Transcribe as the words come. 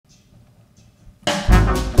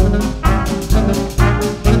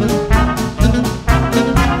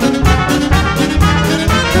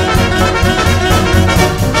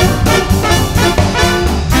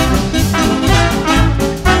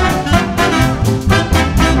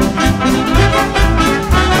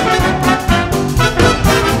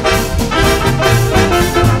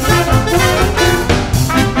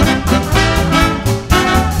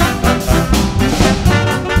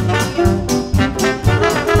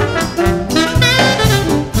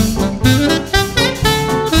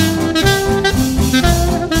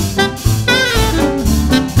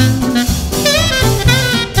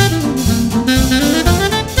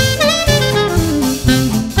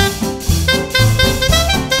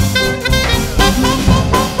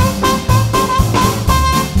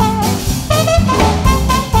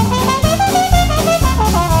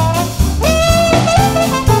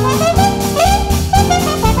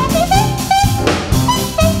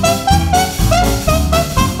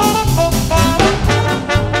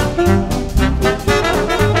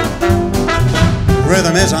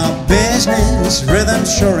Rhythm is our business, rhythm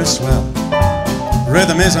sure is swell.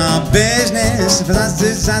 Rhythm is our business,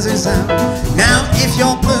 now if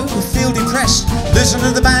you're blue, feel depressed, listen to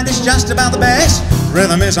the band, it's just about the best.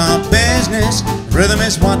 Rhythm is our business, rhythm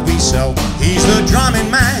is what we sell. He's the drumming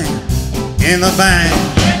man in the band.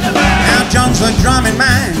 Now John's the drumming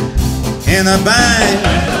man in the band.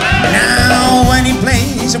 Now when he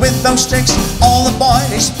plays with those sticks, all the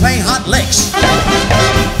boys play hot licks.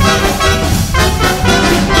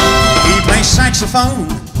 He plays saxophone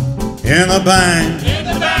in the band.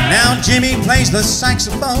 Now Jimmie plays the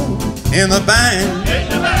saxophone in the band.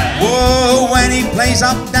 Whoa, when he plays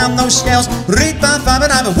up down those scales,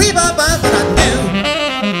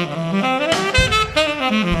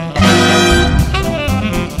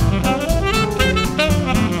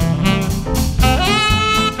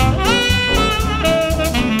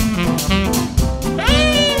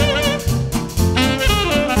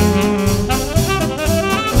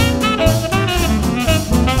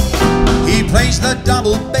 plays the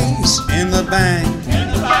double bass in the band.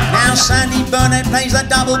 Now Sandy Burnett plays the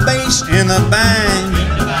double bass in the band.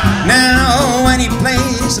 Now when he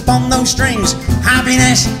plays upon those strings,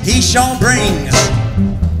 happiness he sure brings.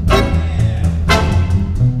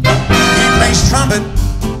 He plays trumpet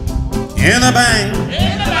in the band.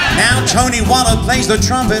 Now Tony Waller plays the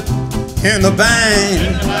trumpet in the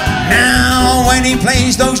band. Now when he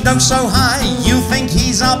plays those notes so high, you think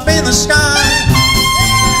he's up in the sky.